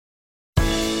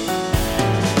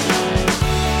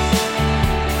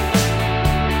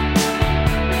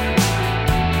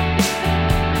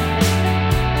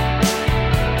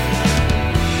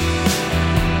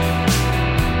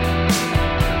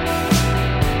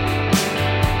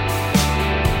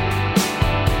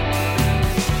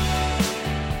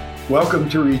Welcome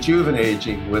to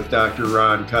Rejuvenating with Dr.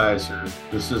 Ron Kaiser.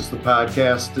 This is the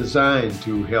podcast designed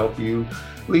to help you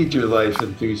lead your life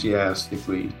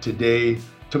enthusiastically today,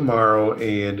 tomorrow,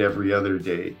 and every other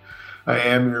day. I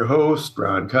am your host,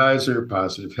 Ron Kaiser,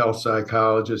 positive health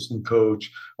psychologist and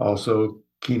coach, also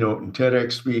keynote and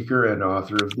TEDx speaker and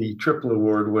author of the triple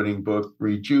award-winning book,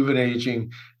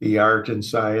 Rejuvenating, The Art and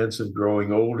Science of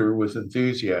Growing Older with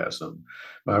Enthusiasm.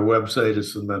 My website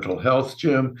is The Mental Health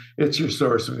Gym. It's your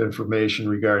source of information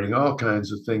regarding all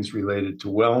kinds of things related to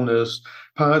wellness,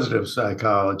 positive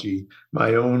psychology,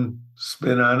 my own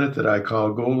spin on it that I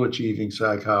call goal-achieving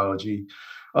psychology,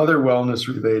 other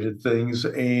wellness-related things,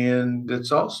 and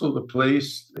it's also the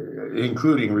place,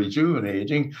 including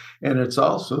Rejuvenating, and it's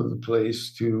also the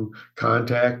place to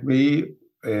contact me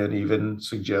and even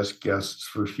suggest guests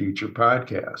for future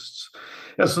podcasts.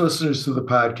 As listeners to the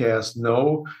podcast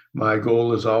know, my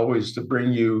goal is always to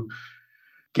bring you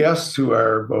guests who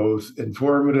are both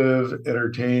informative,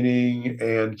 entertaining,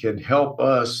 and can help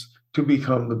us to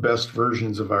become the best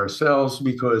versions of ourselves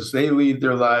because they lead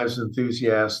their lives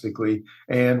enthusiastically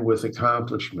and with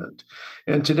accomplishment.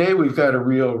 And today we've got a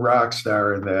real rock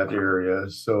star in that area.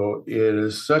 So it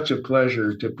is such a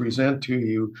pleasure to present to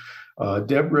you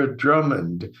Deborah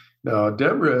Drummond. Now,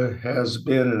 Deborah has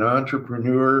been an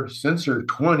entrepreneur since her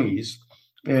 20s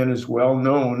and is well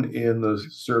known in the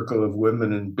circle of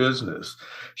women in business.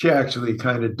 She actually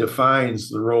kind of defines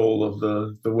the role of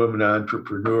the women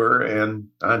entrepreneur and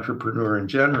entrepreneur in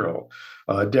general.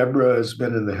 Deborah has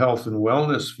been in the health and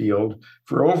wellness field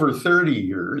for over 30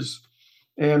 years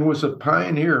and was a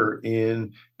pioneer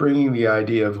in bringing the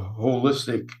idea of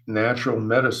holistic natural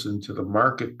medicine to the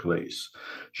marketplace.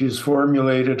 She has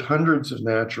formulated hundreds of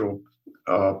natural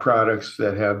products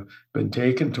that have been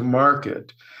taken to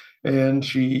market. And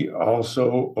she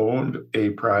also owned a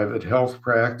private health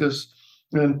practice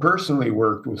and personally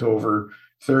worked with over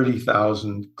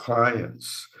 30,000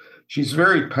 clients. She's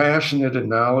very passionate and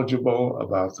knowledgeable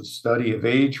about the study of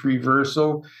age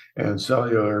reversal and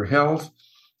cellular health.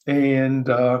 And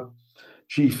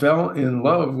she fell in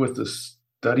love with the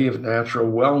study of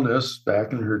natural wellness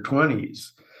back in her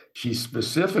 20s. She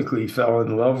specifically fell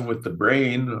in love with the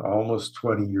brain almost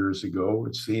 20 years ago.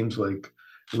 It seems like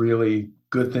really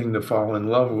good thing to fall in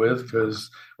love with because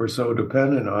we're so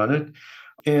dependent on it.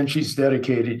 And she's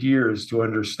dedicated years to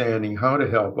understanding how to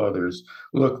help others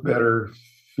look better,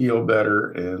 feel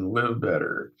better, and live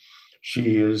better.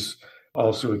 She is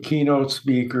also a keynote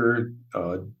speaker,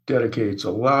 dedicates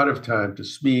a lot of time to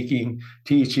speaking,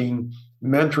 teaching,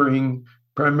 mentoring,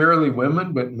 primarily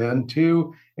women, but men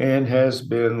too, and has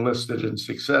been listed in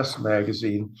Success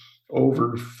magazine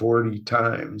over 40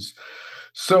 times.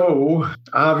 So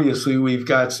obviously we've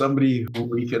got somebody who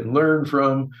we can learn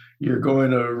from. You're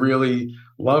going to really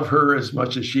love her as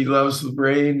much as she loves the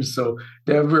brain. So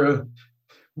Deborah,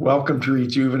 welcome to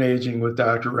Rejuvenating with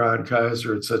Dr. Ron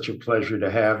Kaiser. It's such a pleasure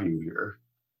to have you here.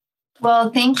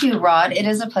 Well, thank you, Rod. It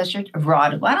is a pleasure.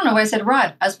 Rod. Well, I don't know why I said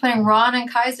Rod. I was putting Ron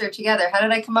and Kaiser together. How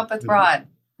did I come up with Rod?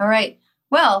 All right.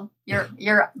 Well, you're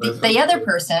the other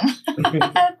person.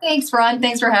 Thanks, Ron.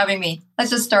 Thanks for having me. Let's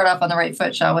just start off on the right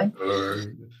foot, shall we?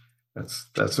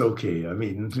 That's okay. I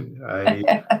mean,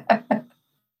 I've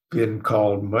been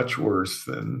called much worse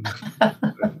than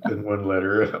one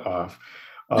letter off.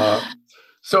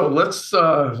 So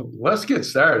let's get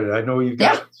started. I know you've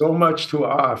got so much to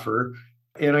offer.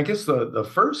 And I guess the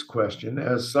first question,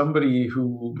 as somebody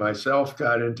who myself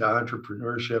got into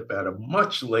entrepreneurship at a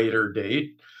much later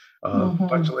date,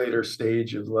 much later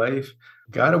stage of life,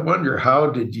 got to wonder, how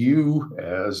did you,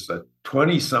 as a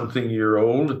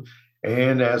 20-something-year-old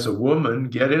and as a woman,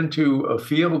 get into a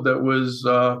field that was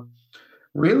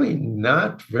really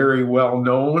not very well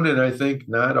known and I think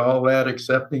not all that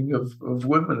accepting of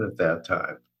women at that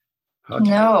time? How did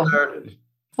you get started?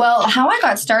 Well, how I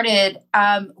got started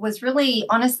was really,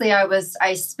 honestly,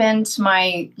 I spent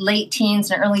my late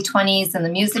teens and early 20s in the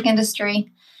music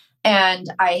industry.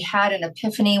 And I had an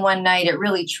epiphany one night. It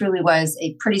really, truly was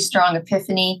a pretty strong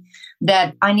epiphany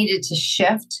that I needed to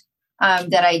shift,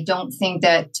 that I don't think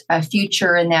that a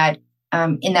future in that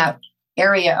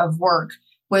area of work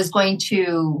was going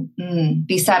to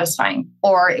be satisfying,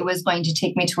 or it was going to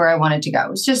take me to where I wanted to go.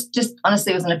 It was just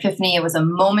honestly, it was an epiphany. It was a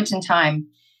moment in time.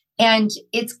 And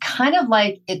it's kind of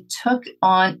like it took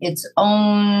on its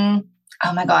own,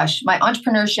 oh my gosh, my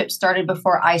entrepreneurship started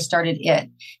before I started it,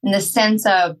 in the sense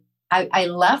of I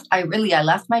left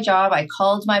my job. I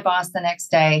called my boss the next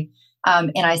day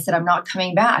and I said, I'm not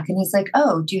coming back. And he's like,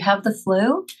 oh, do you have the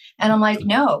flu? And I'm like,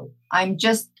 no, I'm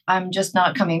just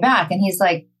not coming back. And he's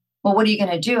like, well, what are you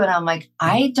going to do? And I'm like,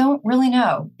 I don't really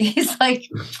know. He's like,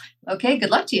 Okay, good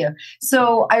luck to you.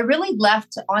 So I really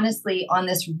left, honestly, on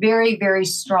this very, very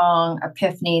strong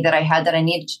epiphany that I had that I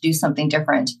needed to do something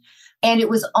different. And it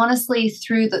was honestly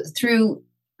through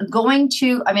going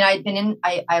to, I mean,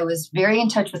 I was very in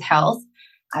touch with health.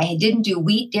 I didn't do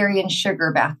wheat, dairy, and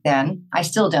sugar back then. I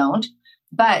still don't.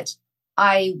 But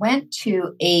I went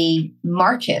to a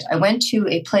market. I went to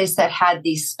a place that had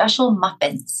these special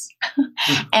muffins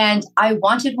and I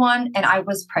wanted one and I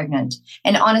was pregnant.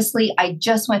 And honestly, I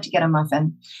just went to get a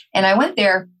muffin and I went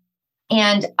there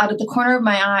and out of the corner of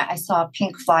my eye, I saw a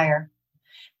pink flyer.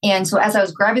 And so as I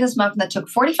was grabbing this muffin that took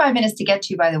 45 minutes to get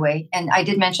to, by the way, and I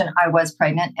did mention I was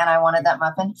pregnant and I wanted that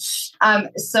muffin.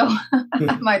 So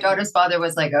my daughter's father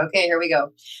was like, okay, here we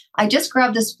go. I just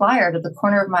grabbed this flyer out of the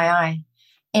corner of my eye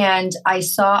and I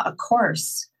saw a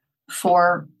course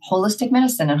for holistic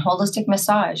medicine and holistic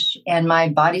massage. And my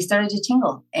body started to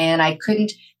tingle and I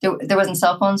couldn't, there wasn't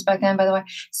cell phones back then, by the way.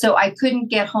 So I couldn't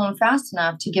get home fast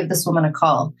enough to give this woman a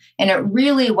call. And it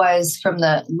really was from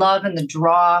the love and the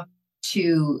draw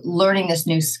to learning this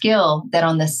new skill that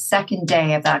on the second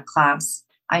day of that class,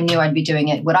 I knew I'd be doing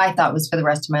it, what I thought was for the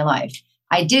rest of my life.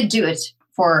 I did do it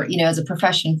for, as a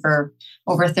profession for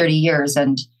over 30 years.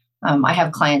 And I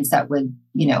have clients that would,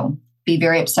 be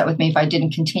very upset with me if I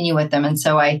didn't continue with them. And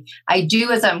so I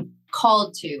do as I'm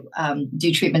called to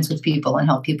do treatments with people and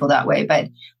help people that way. But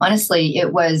honestly,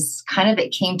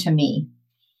 it came to me.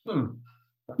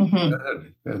 Mm-hmm.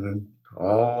 And then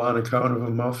all on account of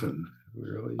a muffin.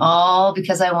 Really? All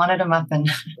because I wanted a muffin.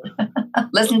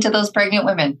 Listen to those pregnant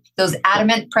women, those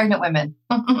adamant pregnant women.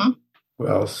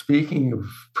 Well, speaking of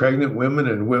pregnant women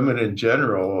and women in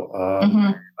general,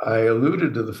 I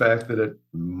alluded to the fact that it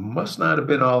must not have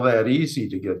been all that easy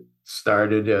to get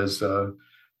started as a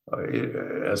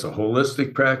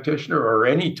holistic practitioner or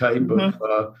any type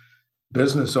of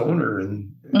business owner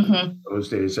in those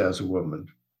days as a woman.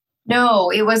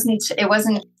 No, it wasn't.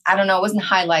 I don't know. It wasn't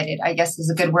highlighted, I guess is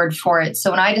a good word for it.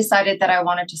 So when I decided that I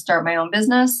wanted to start my own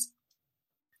business,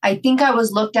 I think I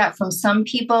was looked at from some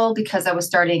people because I was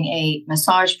starting a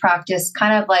massage practice,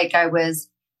 kind of like I was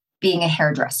being a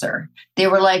hairdresser. They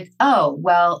were like, oh,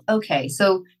 well, okay.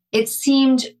 So it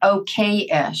seemed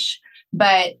okay-ish.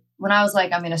 But when I was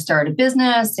like, I'm going to start a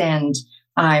business and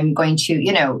I'm going to,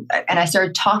 and I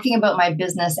started talking about my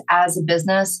business as a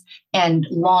business and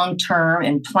long-term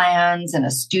and plans and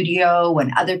a studio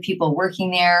and other people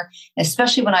working there,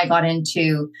 especially when I got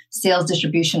into sales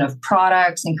distribution of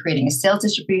products and creating a sales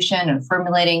distribution and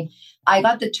formulating, I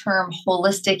got the term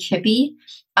holistic hippie.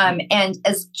 And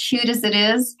as cute as it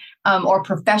is, or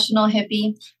professional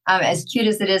hippie, as cute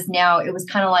as it is now, it was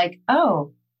kind of like,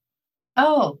 oh,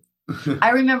 I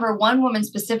remember one woman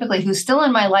specifically who's still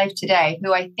in my life today,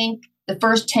 who I think the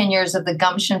first 10 years of the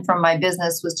gumption from my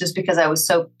business was just because I was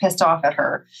so pissed off at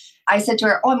her. I said to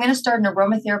her, I'm going to start an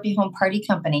aromatherapy home party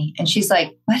company. And she's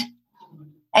like, what?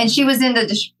 And she was in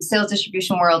the sales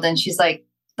distribution world. And she's like,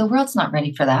 the world's not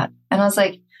ready for that. And I was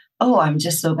like, oh, I'm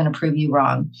just so going to prove you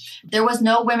wrong. There was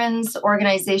no women's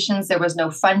organizations. There was no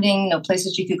funding, no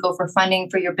places you could go for funding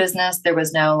for your business. There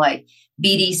was no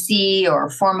BDC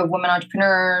or Forum of Women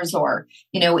Entrepreneurs or,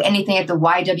 anything at the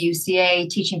YWCA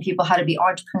teaching people how to be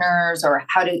entrepreneurs or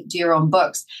how to do your own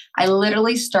books. I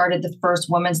literally started the first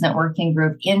women's networking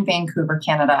group in Vancouver,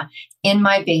 Canada, in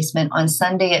my basement on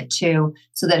Sunday at 2,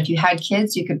 so that if you had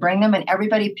kids, you could bring them and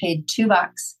everybody paid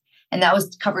 $2. And that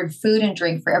was covered food and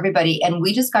drink for everybody. And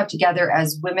we just got together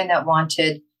as women that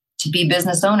wanted to be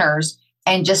business owners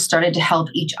and just started to help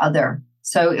each other.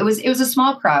 So it was a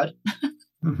small crowd.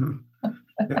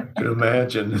 Yeah, I can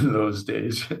imagine in those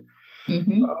days.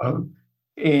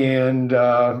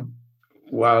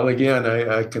 While again,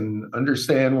 I can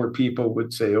understand where people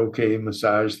would say, okay,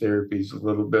 massage therapy is a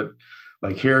little bit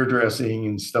like hairdressing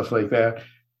and stuff like that.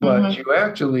 But you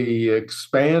actually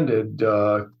expanded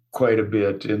quite a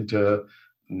bit into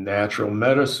natural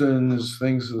medicines,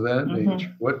 things of that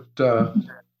nature. What,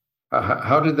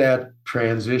 how did that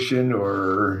transition,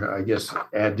 or I guess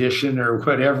addition, or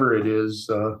whatever it is,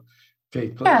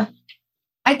 take place? Yeah,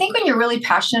 I think when you're really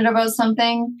passionate about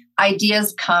something,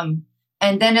 ideas come,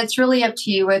 and then it's really up to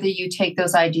you whether you take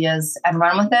those ideas and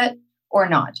run with it or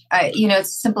not. It's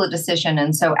a simple decision.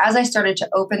 And so as I started to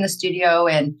open the studio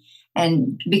and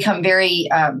become very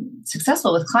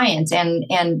successful with clients and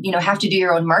have to do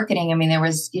your own marketing. I mean, there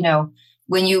was,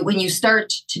 when you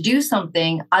start to do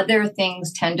something, other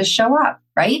things tend to show up,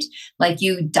 right? Like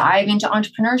you dive into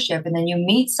entrepreneurship and then you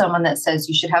meet someone that says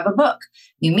you should have a book.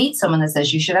 You meet someone that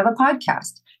says you should have a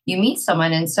podcast. You meet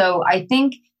someone. And so I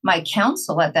think my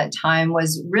counsel at that time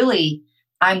was really,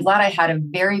 I'm glad I had a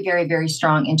very, very, very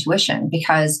strong intuition,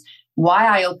 because why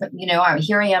I opened,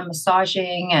 here I am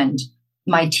massaging. And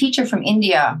my teacher from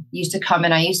India used to come,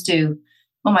 and I used to,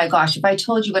 oh my gosh, if I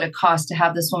told you what it cost to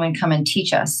have this woman come and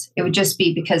teach us, it would just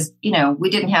be because, we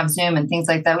didn't have Zoom and things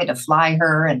like that. We had to fly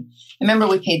her. And I remember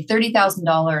we paid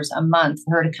 $30,000 a month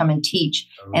for her to come and teach.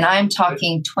 And I'm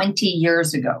talking 20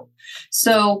 years ago.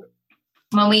 So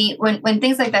when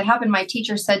things like that happened, my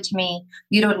teacher said to me,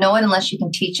 you don't know it unless you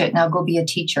can teach it. Now go be a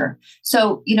teacher.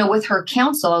 So, with her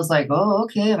counsel, I was like, oh,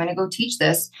 okay, I'm going to go teach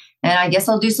this. And I guess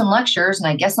I'll do some lectures, and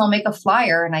I guess I'll make a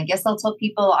flyer, and I guess I'll tell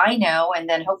people I know. And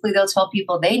then hopefully they'll tell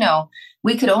people they know.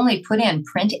 We could only put in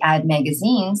print ad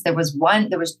magazines. There was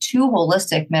two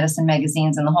holistic medicine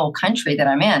magazines in the whole country that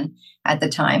I'm in at the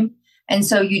time. And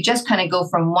so you just kind of go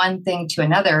from one thing to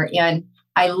another. And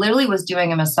I literally was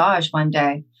doing a massage one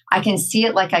day. I can see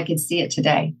it like I could see it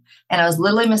today. And I was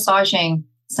literally massaging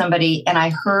somebody, and I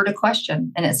heard a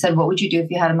question, and it said, what would you do if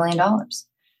you had $1 million?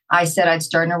 I said, I'd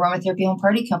start an aromatherapy home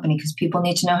party company because people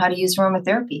need to know how to use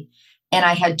aromatherapy. And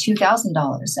I had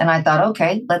 $2,000. And I thought,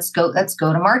 okay, let's go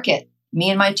to market. Me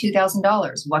and my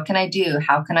 $2,000. What can I do?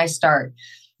 How can I start?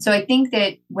 So I think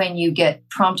that when you get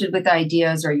prompted with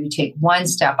ideas, or you take one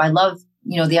step, I love,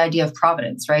 the idea of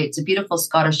providence, right? It's a beautiful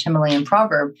Scottish Himalayan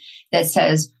proverb that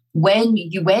says, when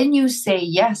you say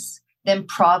yes, then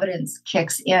providence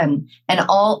kicks in, and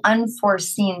all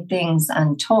unforeseen things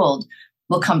untold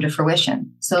will come to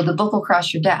fruition. So the book will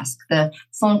cross your desk, the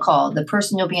phone call, the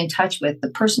person you'll be in touch with, the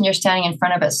person you're standing in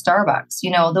front of at Starbucks,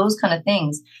 those kind of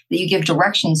things that you give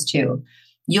directions to.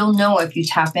 You'll know if you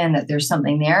tap in that there's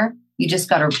something there. You just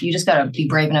gotta be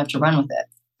brave enough to run with it.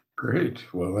 Great.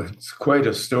 Well, it's quite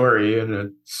a story, and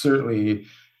it certainly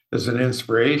is an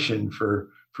inspiration for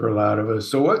a lot of us.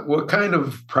 So what kind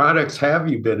of products have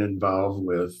you been involved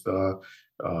with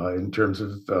in terms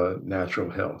of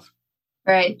natural health?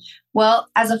 Right. Well,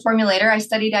 as a formulator, I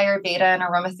studied Ayurveda and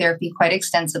aromatherapy quite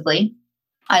extensively.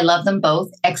 I love them both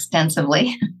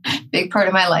extensively. Big part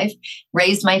of my life.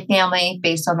 Raised my family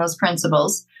based on those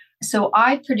principles. So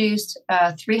I produced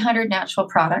 300 natural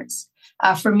products.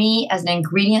 For me, as an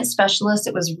ingredient specialist,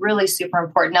 it was really super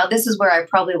important. Now, this is where I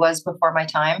probably was before my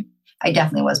time. I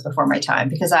definitely was before my time,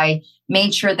 because I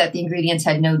made sure that the ingredients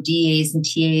had no DAs and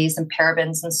TAs and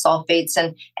parabens and sulfates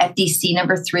and FDC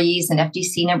number 3s and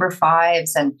FDC number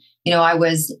 5s. And, I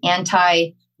was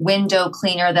anti-window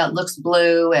cleaner that looks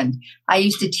blue. And I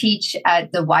used to teach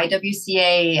at the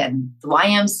YWCA and the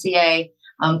YMCA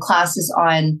classes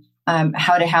on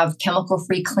how to have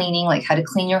chemical-free cleaning, like how to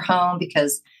clean your home,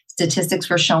 because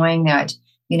statistics were showing that,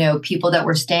 people that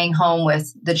were staying home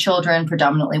with the children,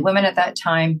 predominantly women at that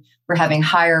time, were having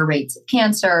higher rates of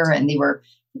cancer, and they were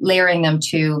layering them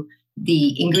to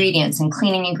the ingredients and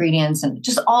cleaning ingredients and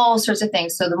just all sorts of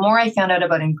things. So the more I found out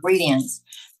about ingredients,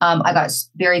 I got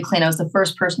very clean. I was the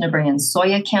first person to bring in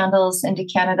soya candles into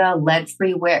Canada,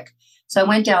 lead-free wick. So I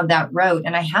went down that road,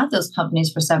 and I had those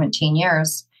companies for 17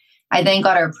 years. I then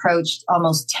got approached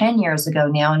almost 10 years ago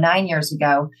now, 9 years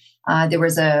ago. There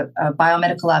was a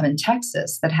biomedical lab in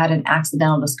Texas that had an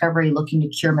accidental discovery looking to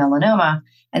cure melanoma.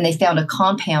 And they found a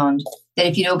compound that,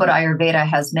 if you know about Ayurveda,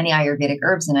 has many Ayurvedic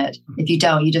herbs in it. If you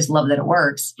don't, you just love that it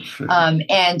works. And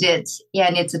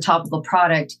it's a topical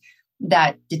product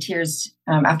that deters,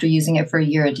 after using it for a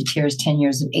year, it deters 10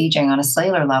 years of aging on a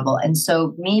cellular level. And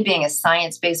so me being a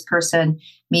science-based person,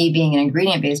 me being an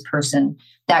ingredient-based person,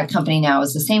 that company now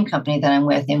is the same company that I'm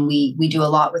with, and we do a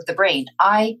lot with the brain.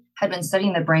 I had been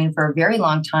studying the brain for a very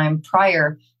long time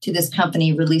prior to this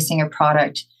company releasing a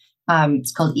product.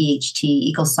 It's called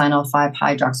EHT, eicosanoyl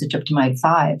 5-hydroxytryptamide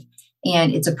 5.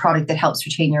 And it's a product that helps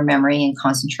retain your memory and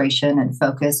concentration and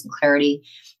focus and clarity.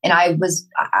 And I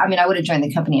would have joined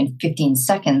the company in 15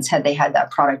 seconds had they had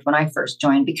that product when I first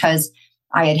joined, because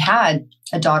I had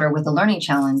a daughter with a learning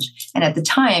challenge. And at the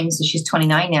time, so she's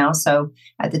 29 now. So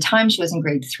at the time she was in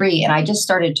grade 3, and I just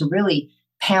started to really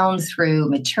pound through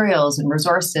materials and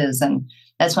resources. And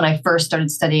that's when I first started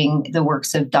studying the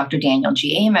works of Dr. Daniel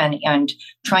G. Amen and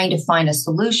trying to find a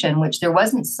solution, which there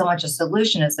wasn't so much a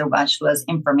solution as there was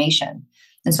information.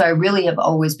 And so I really have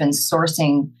always been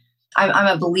sourcing. I'm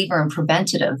a believer in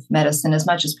preventative medicine as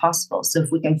much as possible. So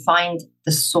if we can find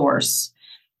the source,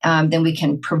 then we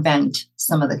can prevent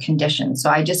some of the conditions.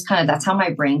 So I just that's how my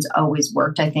brain's always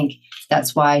worked. I think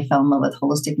that's why I fell in love with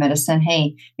holistic medicine.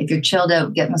 Hey, if you're chilled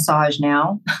out, get massage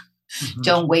now. Mm-hmm.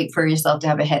 Don't wait for yourself to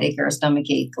have a headache or a stomach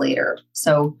ache later.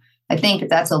 So I think if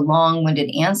that's a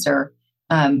long-winded answer,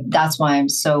 that's why I'm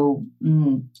so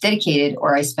dedicated,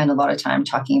 or I spend a lot of time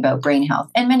talking about brain health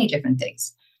and many different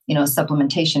things.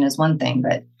 Supplementation is one thing,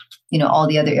 but all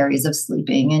the other areas of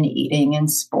sleeping and eating and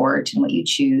sport and what you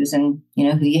choose and,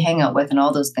 who you hang out with and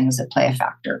all those things that play a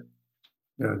factor.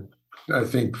 Yeah. I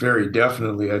think very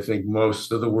definitely. I think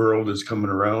most of the world is coming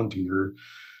around to your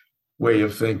way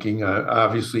of thinking.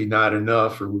 Obviously, not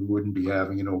enough, or we wouldn't be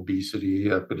having an obesity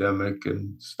epidemic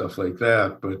and stuff like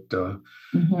that. But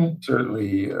Hmm.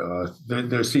 certainly,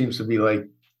 there seems to be like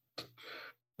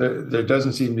there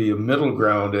doesn't seem to be a middle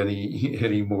ground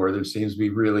anymore. There seems to be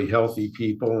really healthy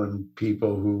people and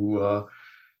people who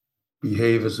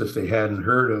behave as if they hadn't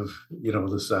heard of,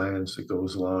 the science that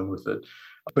goes along with it.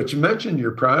 But you mentioned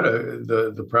your product,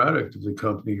 the product of the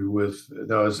company you're with.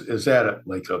 Now, is that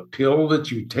like a pill that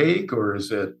you take, or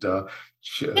is it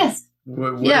Yes.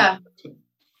 what is Yeah.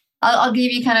 I'll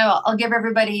give you I'll give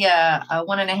everybody a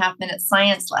 1.5 minute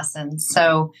science lesson.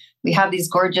 So we have these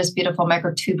gorgeous, beautiful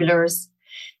microtubulars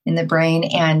in the brain,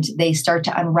 and they start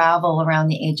to unravel around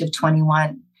the age of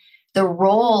 21. The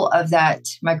role of that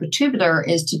microtubular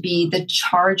is to be the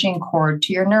charging cord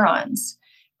to your neurons.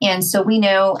 And so we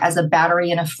know, as a battery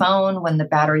in a phone, when the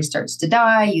battery starts to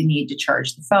die, you need to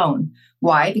charge the phone.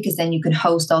 Why? Because then you can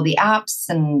host all the apps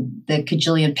and the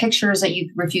cajillion pictures that you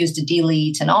refuse to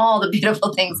delete and all the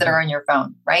beautiful things that are on your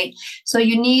phone, right? So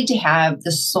you need to have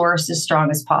the source as strong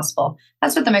as possible.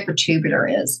 That's what the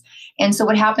microtubular is. And so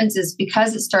what happens is,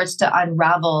 because it starts to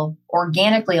unravel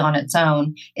organically on its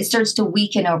own, it starts to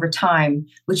weaken over time,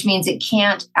 which means it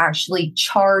can't actually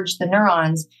charge the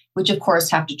neurons, which of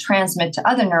course have to transmit to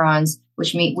other neurons,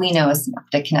 which we know is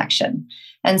synaptic connection.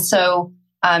 And so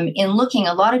in looking,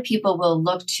 a lot of people will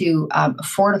look to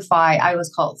fortify, I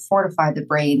always call it fortify the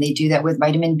brain. They do that with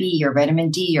vitamin B or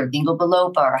vitamin D or ginkgo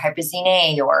biloba or hyperzine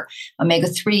A or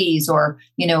omega-3s or,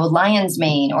 lion's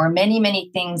mane, or many,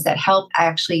 many things that help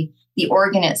actually the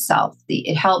organ itself.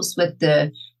 It helps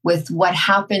with what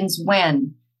happens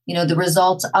when, the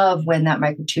results of when that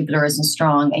microtubular isn't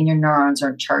strong and your neurons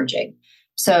aren't charging.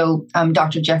 So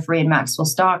Dr. Jeffrey and Maxwell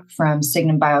Stock from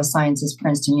Signum Biosciences,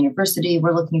 Princeton University,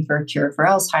 were looking for a cure for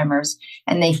Alzheimer's.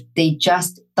 And they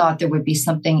just thought there would be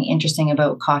something interesting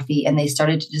about coffee. And they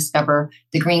started to discover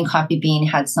the green coffee bean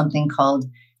had something called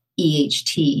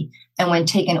EHT. And when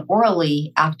taken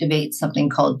orally, activates something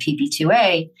called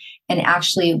PP2A, and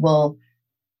actually will,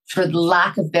 for the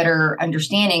lack of better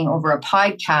understanding over a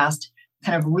podcast,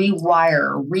 kind of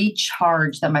rewire,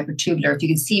 recharge the microtubular. If you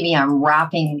can see me, I'm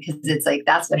wrapping, because it's like,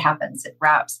 that's what happens. It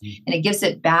wraps and it gives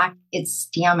it back its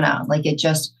stamina. Like, it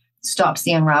just stops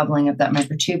the unraveling of that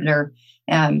microtubular.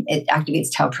 It activates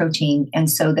tau protein. And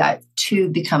so that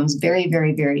tube becomes very,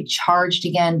 very, very charged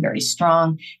again, very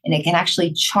strong. And it can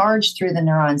actually charge through the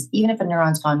neurons, even if a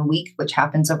neuron's gone weak, which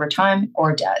happens over time,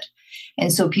 or dead.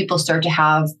 And so people start to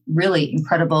have really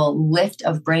incredible lift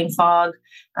of brain fog.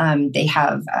 They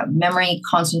have memory,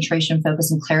 concentration,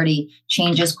 focus, and clarity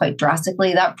changes quite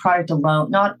drastically. That product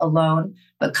alone, not alone,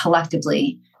 but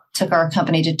collectively, took our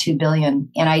company to 2 billion.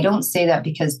 And I don't say that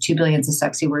because 2 billion is a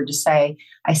sexy word to say.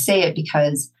 I say it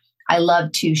because I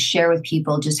love to share with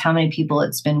people just how many people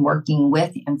it's been working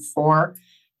with and for.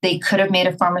 They could have made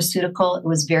a pharmaceutical. It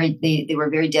was they were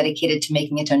very dedicated to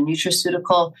making it a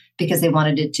nutraceutical because they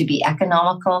wanted it to be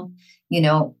economical.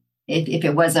 If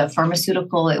it was a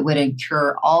pharmaceutical, it would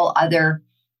incur all other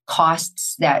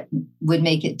costs that would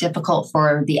make it difficult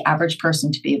for the average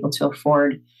person to be able to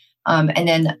afford. And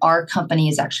then our company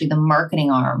is actually the marketing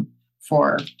arm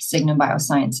for Signum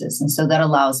Biosciences. And so that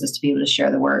allows us to be able to share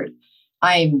the word.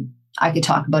 I could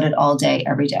talk about it all day,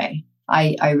 every day.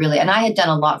 I really, and I had done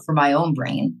a lot for my own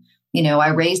brain. I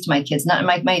raised my kids. Not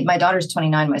my daughter's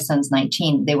 29, my son's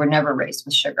 19. They were never raised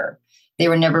with sugar. They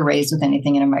were never raised with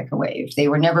anything in a microwave. They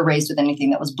were never raised with anything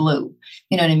that was blue.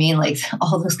 You know what I mean? Like,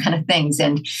 all those kind of things.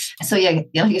 And so, yeah,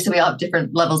 like I said, we all have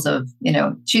different levels of,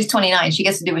 she's 29. She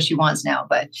gets to do what she wants now.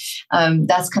 But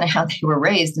that's kind of how they were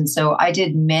raised. And so I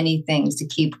did many things to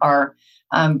keep our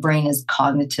brain as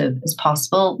cognitive as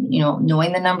possible.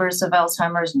 Knowing the numbers of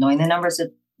Alzheimer's, knowing the numbers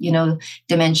of,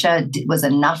 dementia was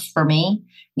enough for me,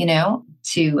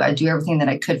 to do everything that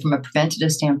I could from a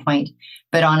preventative standpoint.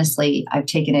 But honestly, I've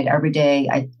taken it every day.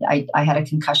 I had a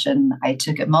concussion. I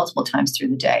took it multiple times through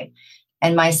the day.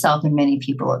 And myself and many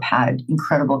people have had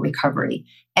incredible recovery.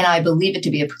 And I believe it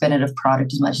to be a preventative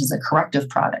product as much as a corrective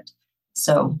product.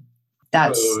 So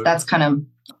that's kind of,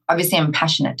 obviously I'm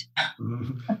passionate.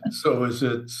 So is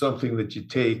it something that you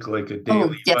take like a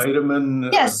daily yes. vitamin,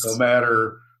 Yes. no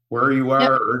matter where you are,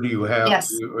 Yep. or do you have,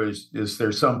 Yes. or is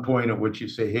there some point at which you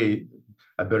say, hey,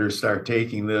 I better start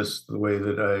taking this the way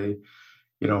that I,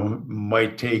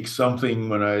 might take something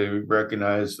when I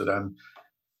recognize that I'm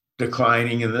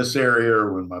declining in this area,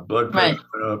 or when my blood pressure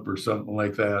went up or something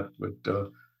like that. But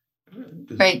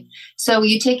right. So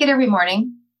you take it every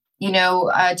morning.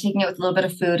 Taking it with a little bit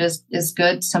of food is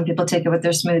good. Some people take it with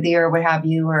their smoothie or what have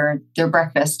you, or their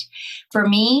breakfast. For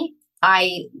me,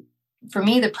 for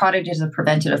me, the product is a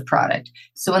preventative product.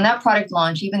 So when that product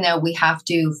launched, even though we have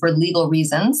to, for legal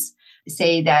reasons,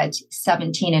 say that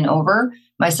 17 and over,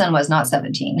 my son was not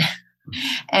 17.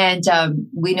 And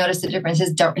we noticed the difference.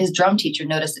 His drum teacher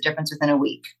noticed the difference within a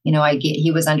week.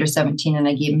 He was under 17 and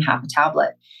I gave him half a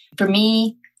tablet. For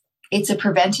me, it's a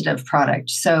preventative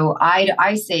product. So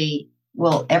I say,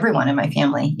 well, everyone in my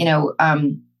family,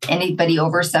 anybody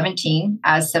over 17,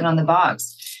 as said on the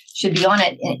box, should be on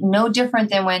it. No different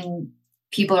than when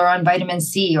people are on vitamin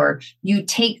C or you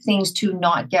take things to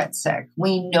not get sick.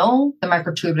 We know the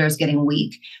microtubule is getting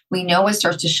weak. We know it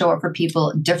starts to show up for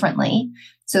people differently.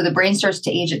 So the brain starts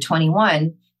to age at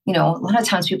 21. A lot of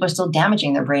times people are still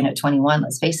damaging their brain at 21,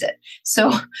 let's face it.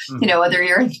 So, whether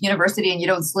you're in university and you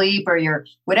don't sleep or you're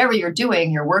whatever you're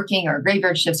doing, you're working or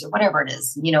graveyard shifts or whatever it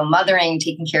is, mothering,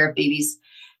 taking care of babies.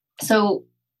 So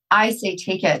I say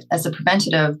take it as a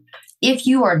preventative. If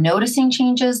you are noticing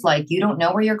changes, like you don't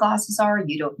know where your glasses are,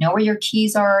 you don't know where your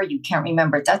keys are, you can't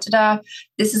remember,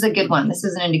 this is a good one. This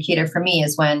is an indicator for me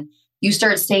is when you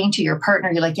start saying to your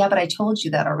partner, you're like, yeah, but I told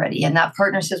you that already. And that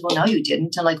partner says, well, no, you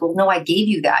didn't. And like, well, no, I gave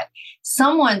you that.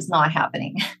 Someone's not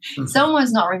happening. Mm-hmm.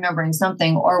 Someone's not remembering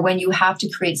something. Or when you have to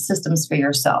create systems for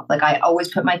yourself. Like I always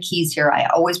put my keys here. I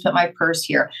always put my purse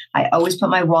here. I always put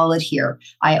my wallet here.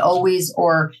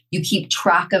 Or you keep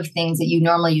track of things that you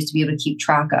normally used to be able to keep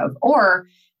track of. Or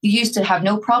you used to have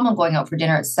no problem going out for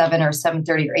dinner at 7 or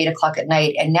 7:30 or 8 o'clock at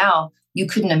night. And now you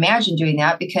couldn't imagine doing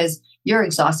that because you're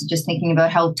exhausted just thinking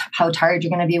about how tired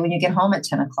you're going to be when you get home at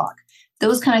 10 o'clock.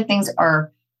 Those kind of things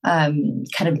are kind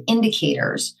of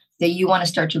indicators that you want to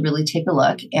start to really take a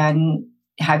look and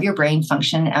have your brain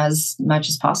function as much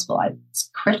as possible. It's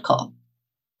critical.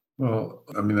 Well,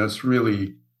 that's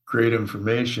really great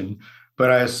information.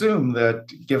 But I assume that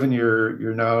given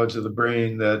your knowledge of the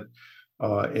brain that,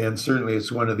 and certainly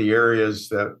it's one of the areas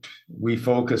that we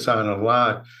focus on a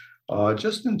lot,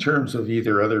 just in terms of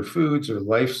either other foods or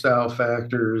lifestyle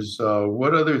factors,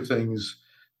 what other things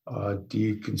do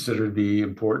you consider to be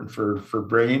important for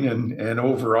brain and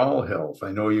overall health?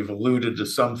 I know you've alluded to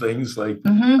some things like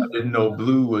I didn't know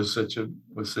blue was such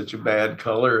a bad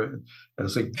color. I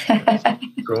was like,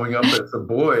 growing up as a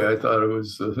boy, I thought it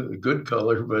was a good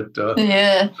color, but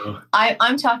yeah,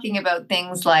 I'm talking about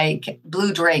things like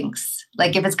blue drinks,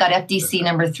 like if it's got FDC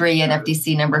number 3 and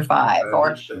FDC number 5,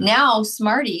 or now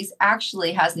Smarties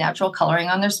actually has natural coloring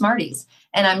on their Smarties.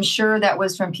 And I'm sure that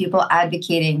was from people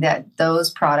advocating that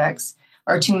those products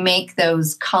or to make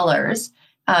those colors,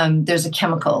 there's a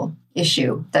chemical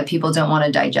issue that people don't want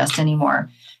to digest anymore.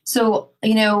 So,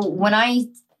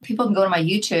 when people can go to my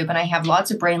YouTube and I have lots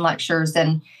of brain lectures,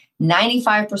 then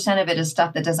 95% of it is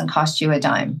stuff that doesn't cost you a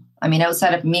dime.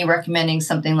 Outside of me recommending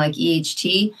something like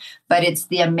EHT, but it's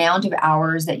the amount of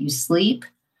hours that you sleep.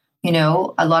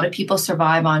 A lot of people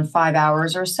survive on 5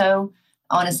 hours or so.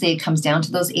 Honestly, it comes down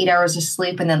to those 8 hours of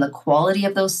sleep and then the quality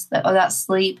of that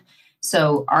sleep.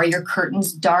 So are your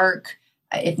curtains dark?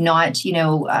 If not,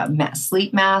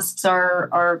 sleep masks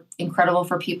are incredible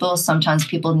for people. Sometimes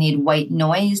people need white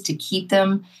noise to keep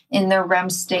them in their REM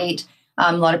state.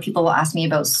 A lot of people will ask me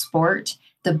about sport.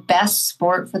 The best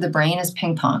sport for the brain is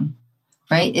ping pong,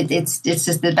 right? It's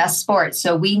just the best sport.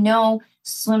 So we know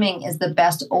swimming is the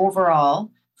best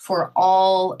overall for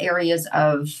all areas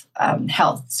of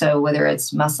health. So whether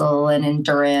it's muscle and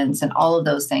endurance and all of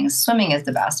those things, swimming is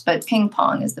the best, but ping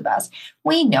pong is the best.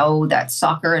 We know that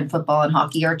soccer and football and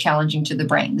hockey are challenging to the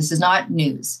brain. This is not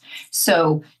news.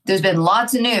 So there's been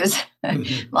lots of news,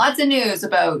 lots of news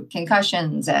about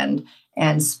concussions and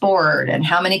sport and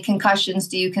how many concussions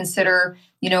do you consider,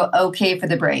 okay for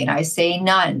the brain? I say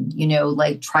none,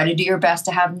 try to do your best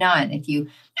to have none. If you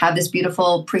have this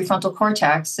beautiful prefrontal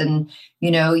cortex and,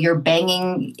 you're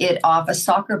banging it off a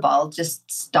soccer ball, just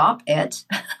stop it.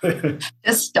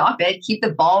 Just stop it. Keep the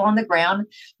ball on the ground.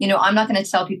 I'm not going to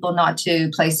tell people not to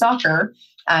play soccer.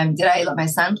 Did I let my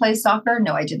son play soccer?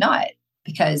 No, I did not,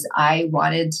 because I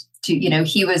wanted to,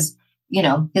 he was,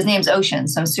 his name's Ocean.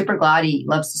 So I'm super glad he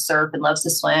loves to surf and loves to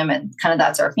swim and kind of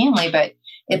that's our family. But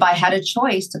if I had a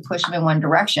choice to push him in one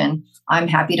direction, I'm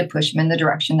happy to push him in the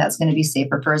direction that's going to be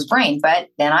safer for his brain. But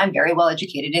then I'm very well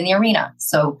educated in the arena.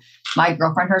 So my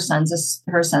girlfriend, her son's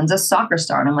a soccer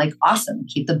star. And I'm like, awesome.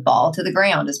 Keep the ball to the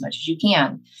ground as much as you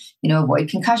can. Avoid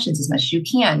concussions as much as you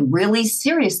can. Really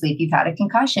seriously, if you've had a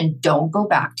concussion, don't go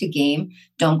back to game.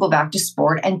 Don't go back to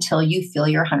sport until you feel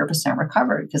you're 100%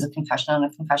 recovered because of concussion on a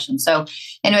concussion. So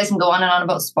anyways, I can go on and on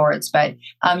about sports, but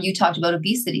you talked about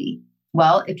obesity.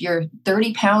 Well, if you're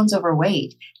 30 pounds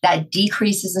overweight, that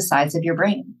decreases the size of your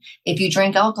brain. If you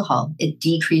drink alcohol, it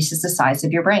decreases the size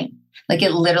of your brain. Like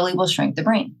it literally will shrink the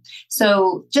brain.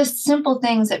 So just simple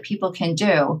things that people can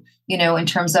do, in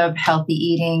terms of healthy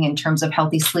eating, in terms of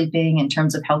healthy sleeping, in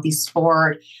terms of healthy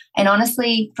sport. And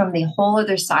honestly, from the whole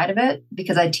other side of it,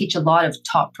 because I teach a lot of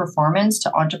top performance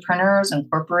to entrepreneurs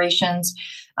and corporations,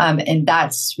 and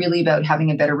that's really about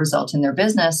having a better result in their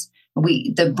business.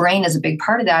 The brain is a big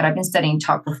part of that. I've been studying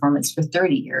top performance for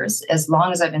 30 years, as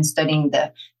long as I've been studying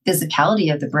the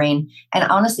physicality of the brain. And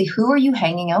honestly, who are you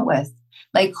hanging out with?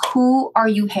 Like, who are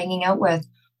you hanging out with?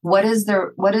 What is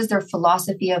their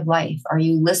philosophy of life? Are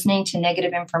you listening to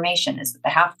negative information? Is it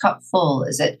the half cup full?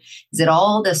 Is it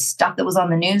all the stuff that was on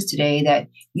the news today that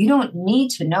you don't need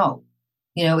to know?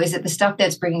 Is it the stuff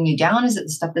that's bringing you down? Is it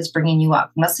the stuff that's bringing you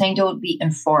up? I'm not saying don't be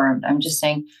informed. I'm just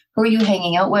saying, who are you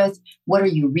hanging out with? What are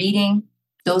you reading?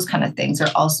 Those kind of things are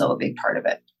also a big part of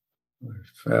it.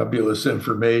 Fabulous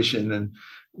information. And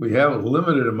we have a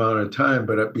limited amount of time,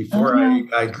 but before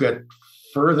I get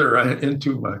further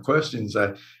into my questions,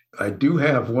 I do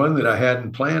have one that I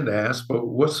hadn't planned to ask, but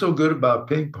what's so good about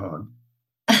ping pong?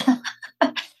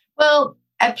 Well,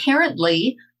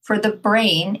 apparently for the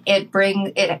brain, it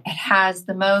has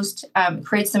the most,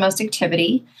 creates the most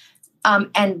activity.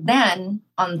 And then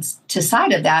to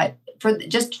side of that, for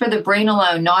the brain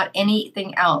alone, not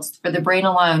anything else, for the brain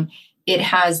alone,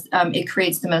 it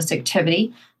creates the most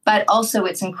activity, but also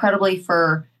it's incredibly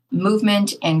for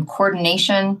movement and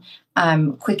coordination,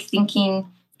 quick thinking,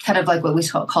 kind of like what we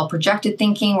call projected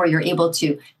thinking, where you're able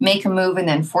to make a move and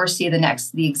then foresee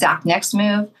the exact next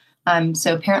move.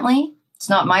 So apparently it's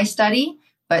not my study,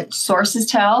 but sources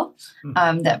tell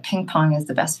that ping pong is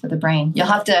the best for the brain. You'll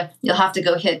have to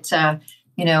go hit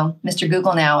Mr.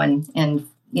 Google now and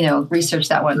research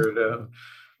that one.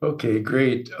 Okay,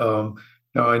 great.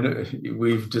 Now I know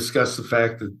we've discussed the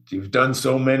fact that you've done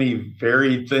so many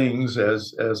varied things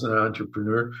as an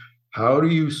entrepreneur. How do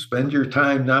you spend your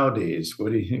time nowadays?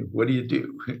 What do you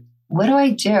do? What do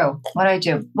I do?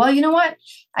 Well, you know what?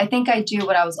 I think I do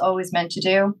what I was always meant to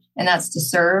do, and that's to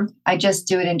serve. I just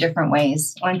do it in different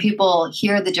ways. When people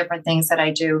hear the different things that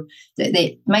I do,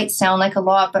 they might sound like a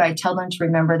lot, but I tell them to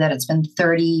remember that it's been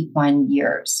 31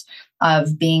 years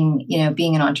of being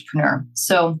an entrepreneur.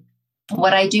 So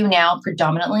what I do now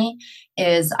predominantly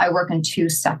is I work in two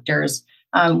sectors,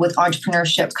 with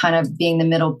entrepreneurship kind of being the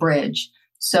middle bridge.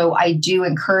 So I do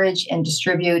encourage and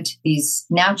distribute these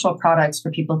natural products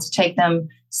for people to take them: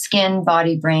 skin,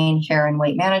 body, brain, hair, and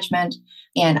weight management.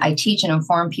 And I teach and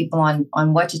inform people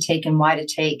on what to take and why to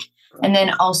take. And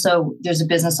then also there's a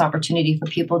business opportunity for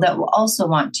people that will also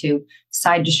want to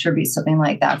side distribute something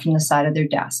like that from the side of their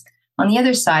desk. On the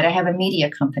other side, I have a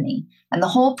media company. And the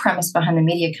whole premise behind the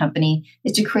media company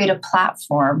is to create a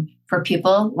platform for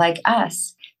people like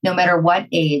us, no matter what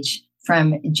age,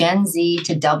 from Gen Z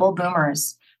to double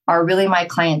boomers, are really my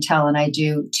clientele. And I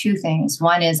do two things.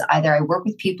 One is either I work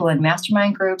with people in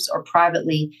mastermind groups or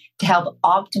privately to help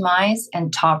optimize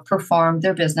and top perform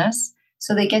their business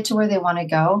so they get to where they want to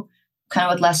go, kind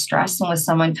of with less stress and with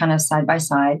someone kind of side by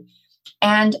side.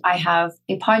 And I have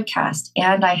a podcast,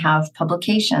 and I have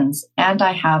publications, and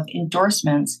I have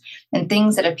endorsements and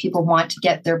things that if people want to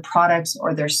get their products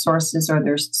or their sources or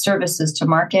their services to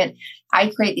market, I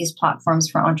create these platforms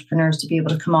for entrepreneurs to be able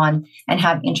to come on and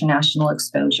have international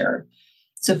exposure.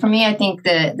 So for me, I think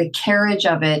the carriage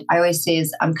of it, I always say,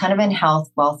 is I'm kind of in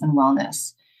health, wealth, and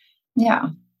wellness. Yeah.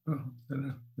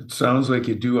 It sounds like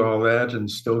you do all that and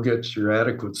still get your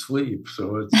adequate sleep.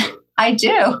 So it's I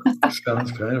do.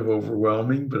 Sounds kind of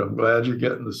overwhelming, but I'm glad you're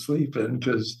getting the sleep in,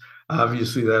 because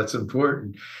obviously that's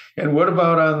important. And what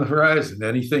about on the horizon?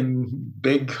 Anything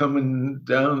big coming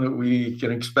down that we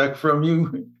can expect from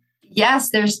you? Yes,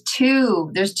 there's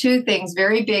two things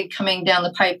very big coming down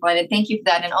the pipeline. And thank you for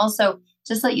that. And also,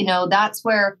 just let you know, that's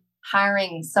where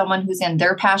hiring someone who's in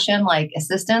their passion, like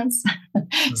assistants.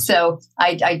 So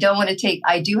I don't want to take,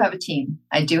 I do have a team.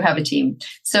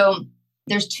 So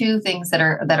there's two things that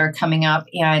are coming up,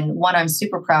 and one I'm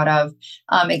super proud of.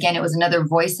 Again, it was another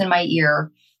voice in my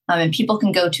ear, and people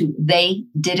can go to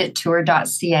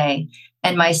theydidittour.ca.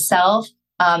 And myself,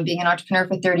 being an entrepreneur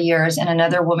for 30 years, and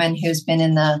another woman who's been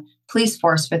in the police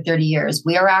force for 30 years,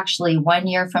 we are actually 1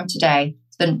 year from today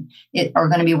are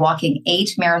going to be walking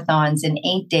 8 marathons in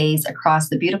 8 days across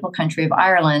the beautiful country of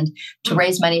Ireland to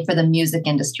raise money for the music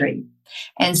industry.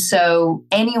 And so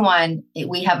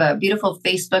we have a beautiful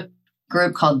Facebook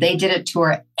group called They Did It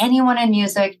Tour. Anyone in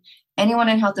music, anyone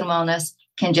in health and wellness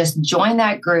can just join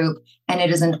that group. And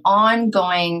it is an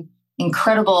ongoing,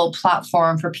 incredible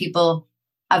platform for people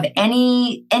of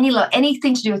anything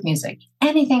to do with music,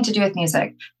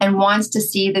 and wants to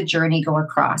see the journey go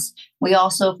across. We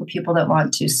also, for people that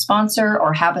want to sponsor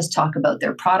or have us talk about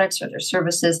their products or their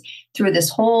services through this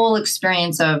whole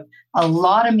experience of a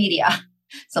lot of media.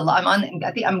 So I think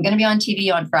I'm going to be on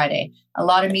TV on Friday. A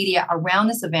lot of media around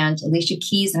this event. Alicia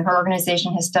Keys and her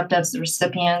organization has stepped up as the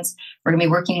recipients. We're going to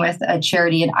be working with a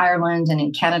charity in Ireland and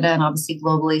in Canada and obviously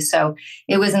globally. So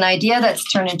it was an idea that's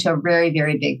turned into a very,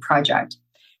 very big project.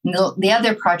 And the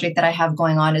other project that I have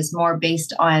going on is more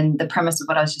based on the premise of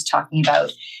what I was just talking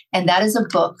about. And that is a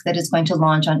book that is going to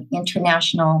launch on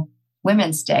International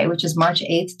Women's Day, which is March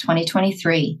 8th,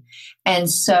 2023. And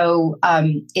so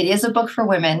it is a book for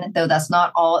women, though that's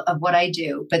not all of what I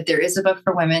do, but there is a book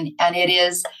for women, and it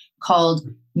is called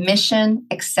Mission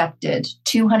Accepted,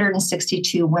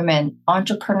 262 Women,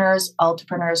 Entrepreneurs,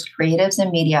 Creatives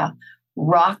in Media,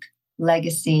 Rock,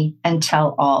 Legacy, and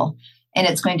Tell All. And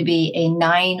it's going to be a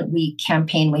 9-week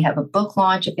campaign. We have a book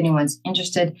launch. If anyone's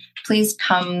interested, please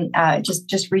come,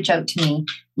 just reach out to me.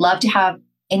 Love to have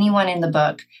anyone in the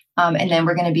book. And then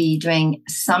we're going to be doing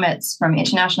summits from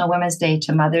International Women's Day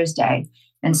to Mother's Day.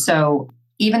 And so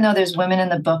even though there's women in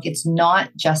the book, it's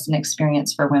not just an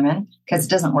experience for women, because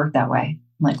it doesn't work that way.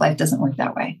 Like, life doesn't work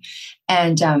that way.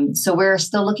 And so we're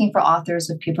still looking for authors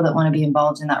of people that want to be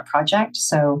involved in that project.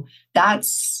 So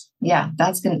that's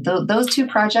going to, those two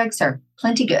projects are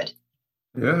plenty good.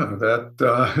 Yeah,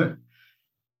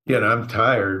 I'm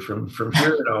tired from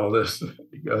hearing all this.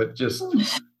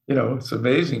 It's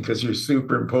amazing because you're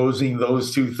superimposing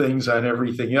those two things on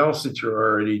everything else that you're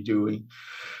already doing.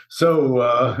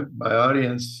 So my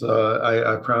audience,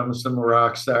 I promised them a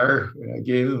rock star. I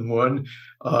gave them one.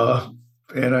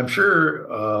 And I'm sure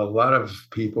a lot of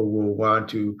people will want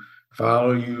to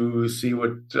follow you, see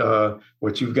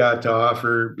what you've got to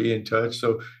offer, be in touch.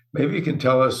 So maybe you can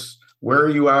tell us where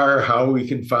you are, how we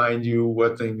can find you,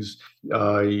 what things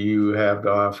you have to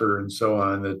offer, and so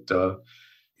on.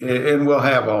 And we'll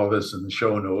have all this in the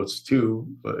show notes too,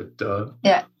 but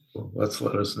let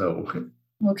us know.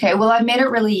 Okay. Well, I've made it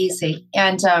really easy.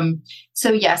 And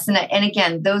so yes. And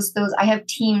again, those, I have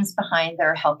teams behind that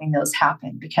are helping those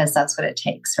happen, because that's what it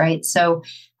takes. Right. So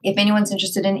if anyone's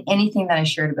interested in anything that I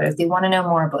shared about, if they want to know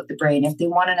more about the brain, if they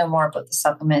want to know more about the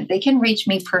supplement, they can reach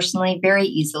me personally very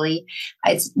easily.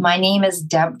 My name is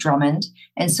Deb Drummond.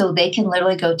 And so they can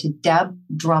literally go to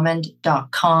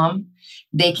debdrummond.com.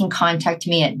 They can contact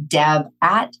me at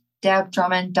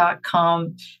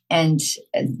deb@debdrummond.com, and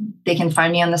they can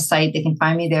find me on the site. They can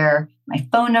find me there. My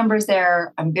phone number's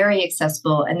there. I'm very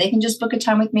accessible, and they can just book a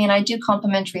time with me. And I do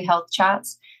complimentary health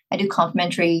chats. I do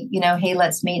complimentary, hey,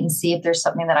 let's meet and see if there's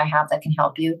something that I have that can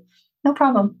help you. No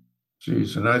problem.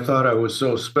 Jeez, and I thought I was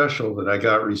so special that I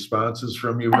got responses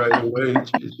from you right away.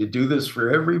 Did you do this for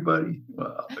everybody?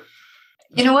 Wow.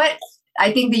 You know what?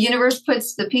 I think the universe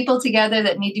puts the people together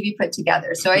that need to be put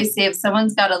together. So I say if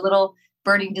someone's got a little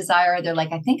burning desire, they're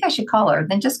like, I think I should call her,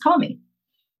 then just call me.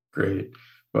 Great.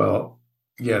 Well,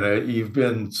 you've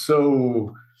been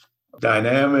so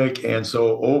dynamic and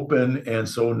so open and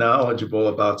so knowledgeable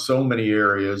about so many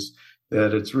areas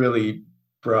that it's really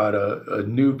brought a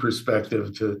new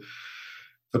perspective to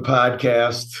the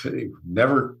podcast.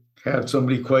 Never had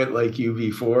somebody quite like you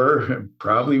before,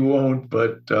 probably won't,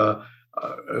 but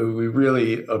we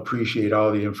really appreciate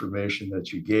all the information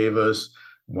that you gave us.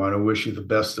 Want to wish you the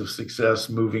best of success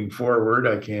moving forward.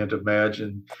 I can't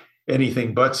imagine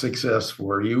anything but success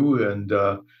for you. And,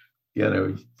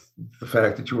 the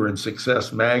fact that you were in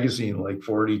Success Magazine like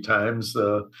 40 times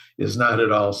is not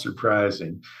at all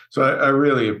surprising. So I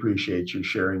really appreciate you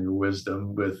sharing your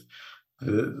wisdom with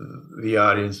the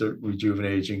audience at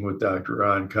Rejuvenating with Dr.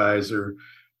 Ron Kaiser.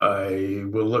 I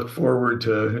will look forward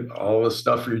to all the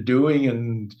stuff you're doing,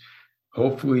 and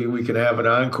hopefully we can have an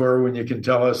encore when you can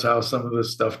tell us how some of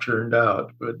this stuff turned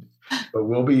out. But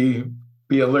we'll be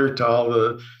alert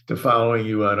to following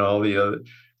you on all the other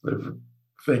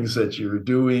things that you're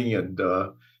doing, and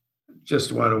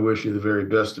just want to wish you the very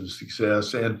best of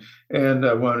success. And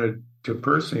I wanted to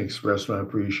personally express my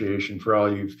appreciation for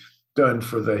all you've done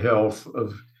for the health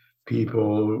of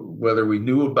people, whether we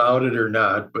knew about it or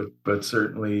not, but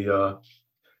certainly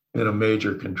been a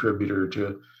major contributor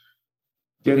to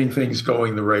getting things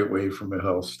going the right way from a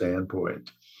health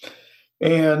standpoint.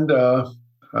 And on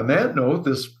that note,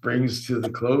 this brings to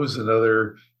the close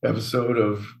another episode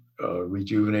of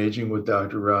Rejuvenating with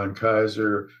Dr. Ron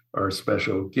Kaiser. Our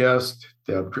special guest,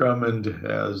 Deb Drummond,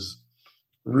 has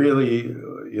really,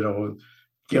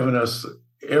 given us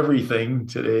everything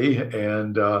today.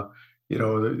 And,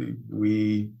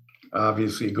 we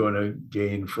obviously going to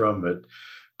gain from it.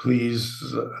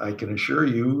 Please, I can assure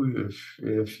you,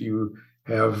 if you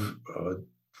have a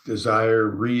desire,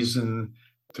 reason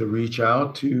to reach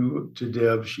out to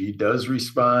Deb, she does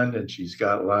respond, and she's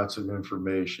got lots of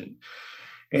information.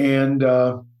 And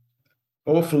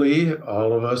hopefully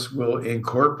all of us will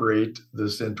incorporate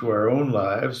this into our own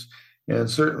lives. And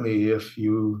certainly if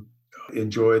you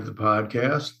enjoyed the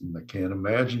podcast, and I can't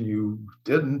imagine you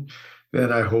didn't,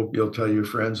 then I hope you'll tell your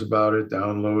friends about it,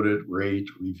 download it, rate,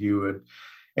 review it,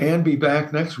 and be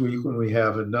back next week when we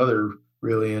have another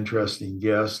really interesting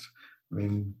guest. I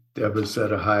mean, Deb has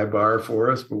set a high bar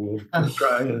for us, but we'll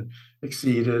try and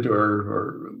exceed it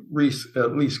or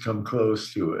at least come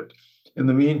close to it. In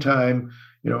the meantime,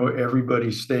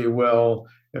 everybody stay well,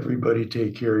 everybody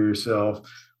take care of yourself,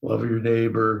 love your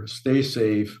neighbor, stay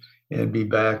safe, and be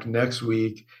back next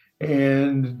week.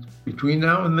 And between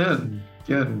now and then,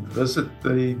 again, visit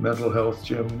the Mental Health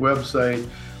Gym website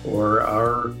or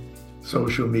our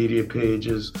social media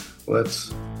pages.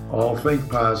 Let's all think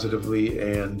positively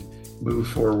and move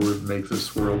forward, make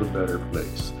this world a better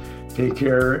place. Take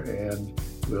care, and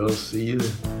we'll see you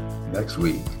next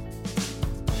week.